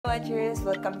watchers!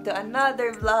 Welcome to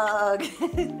another vlog!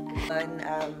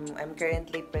 I'm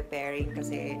currently preparing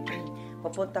kasi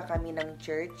papunta kami ng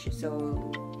church. So,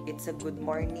 it's a good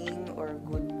morning or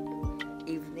good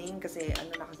evening kasi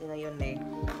ano na kasi ngayon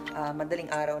madaling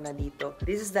araw na dito.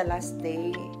 This is the last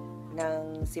day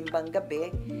ng Simbang Gabi.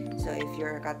 So, if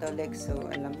you're Catholic, so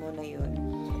alam mo na yun.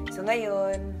 So,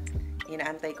 ngayon,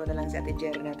 inaantay ko na lang si Ate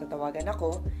Jerry na tatawagan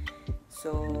ako.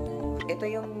 So, ito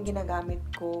yung ginagamit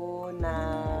ko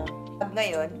na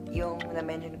ngayon, yung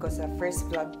na-mention ko sa first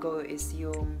vlog ko is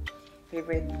yung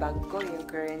favorite bag ko, yung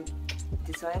current,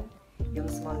 this one,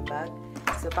 yung small bag.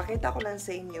 So, pakita ko lang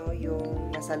sa inyo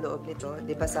yung nasa loob nito.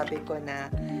 Di ba sabi ko na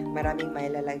maraming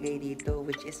may lalagay dito,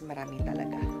 which is marami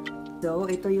talaga. So,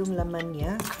 ito yung laman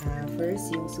niya.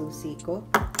 First, yung susi ko.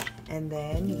 And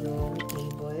then, yung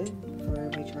cable for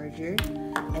my charger.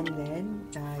 And then,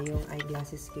 yung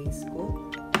eyeglasses case ko.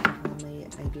 May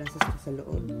eyeglasses ko sa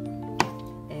loob.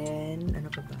 And,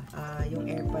 ano pa ba? Yung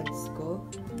AirPods ko.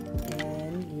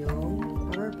 And, yung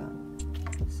power bank.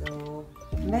 So,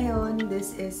 ngayon,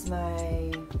 this is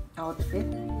my outfit.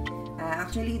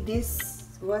 Actually, this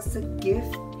was a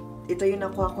gift. Ito yung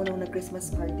nakuha ko nung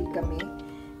nag-Christmas party kami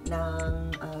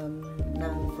ng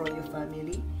Froyo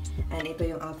family. And ito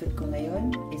yung outfit ko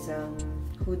ngayon. Isang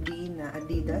hoodie na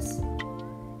Adidas.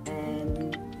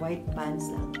 And white pants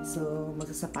lang. So,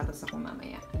 magsasapatos ako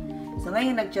mamaya. So,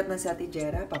 ngayon nag-chat na si Ate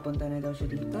Jera. Papunta na daw siya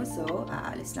dito. So,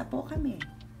 aalis na po kami.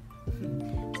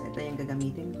 So, ito yung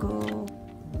gagamitin ko.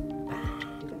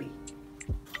 Gabi.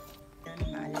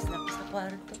 Aalis na po sa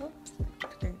kwarto.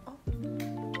 Turn off.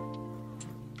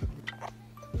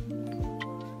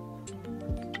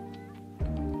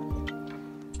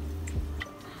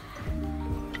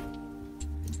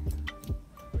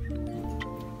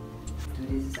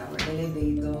 This is our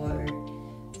elevator.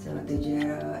 So, Ate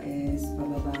Jera is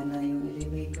pababa na yung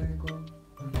elevator ko.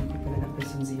 Hindi pala ng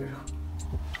person 0.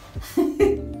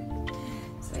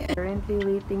 So, yeah. Currently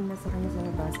waiting na sa kanya sa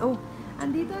labas. Oh!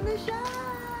 Andito na siya!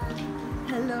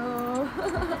 Hello!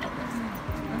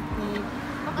 Okay.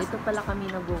 Dito pala kami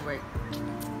nag-work.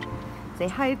 Say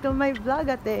hi to my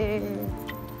vlog, Ate!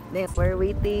 Next, we're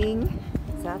waiting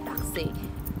sa taxi.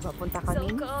 Papunta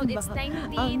kami. So cold. It's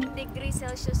 19 degrees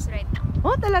Celsius right now.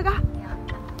 Oh, talaga?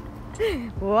 Yeah.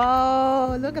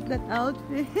 Wow! Look at that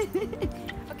outfit.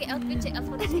 Okay, outfit check.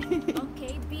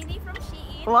 Okay, beanie from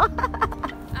Shein. Wow!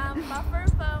 Puffer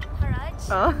from Haraj.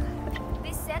 Oh.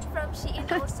 This set from Shein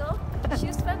also.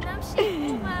 Shoes from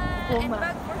Shein. Puma. And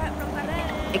bag from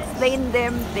Haraj. Explain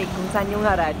them, kung saan yung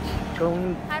Haraj.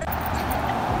 Kung...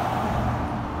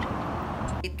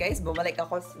 Guys, bumalik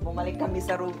kami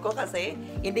sa room ko kasi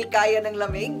hindi kaya ng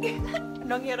lamig.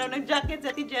 Anong hiraw ng jacket sa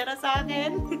Ate Jera sa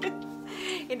akin.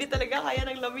 Hindi talaga kaya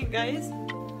ng lamig, guys.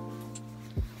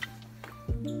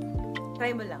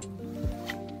 Try mo lang.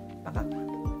 Baka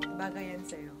bagay yan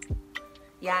sa'yo.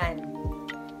 Yan.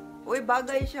 Uy,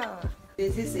 bagay siya.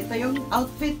 Ito yung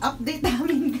outfit update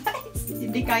namin, guys.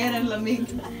 Hindi kaya ng lamig.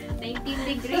 19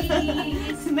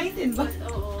 degrees. 19 ba?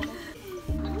 Oo.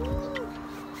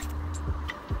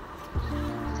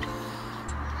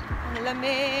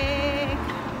 Lamig!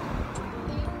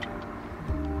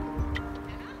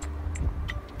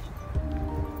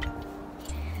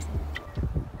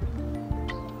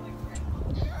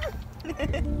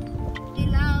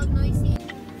 Loud, noisy.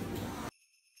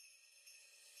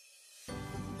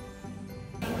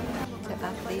 Sa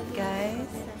update, guys.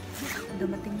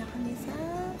 Dumating na kami sa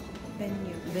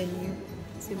venue,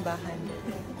 simbahan.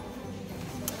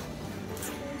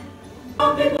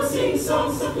 People sing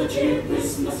songs of the cheer,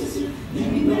 Christmas is here.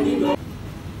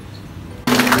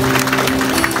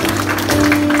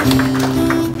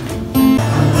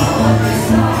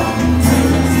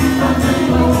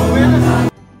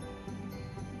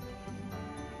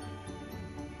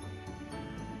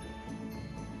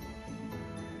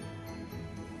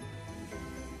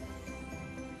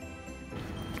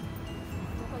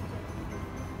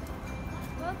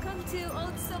 Welcome to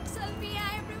Old Soapsalvia,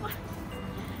 everyone.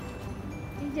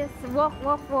 You just walk. So,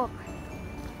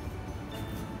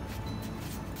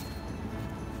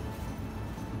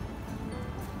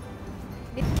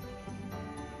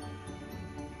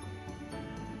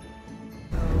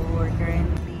 we're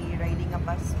currently riding a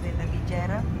bus with Ate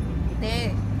Jera.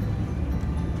 Ite!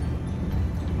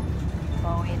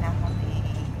 Pauwi na kami.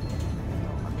 So,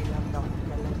 kami lang daw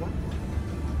talaga.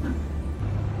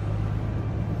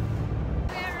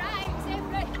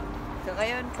 So,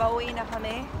 ngayon, pauwi na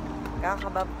kami.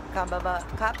 Kababa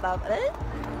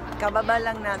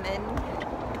lang namin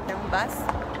ng bus.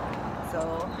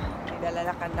 So,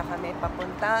 naglalakad na kami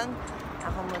papuntang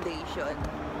accommodation.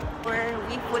 where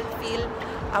we fulfill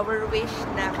our wish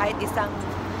na kahit isang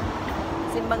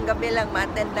simbang gabi lang,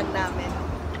 ma-attend lang namin.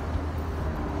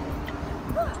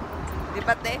 Di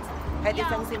ba, te? Kahit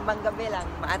isang simbang gabi lang,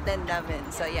 ma-attend namin.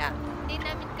 So, yeah. Hindi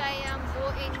namin kayang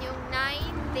buuin yung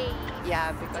 9 days.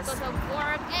 Yeah, because of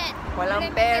work and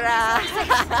walang pera.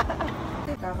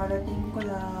 Kakarating ko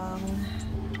lang.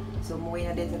 So, umuwi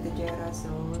na din sa Tejera.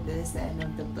 So, this is the end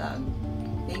of the vlog.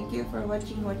 Thank you for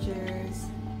watching,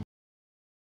 watchers.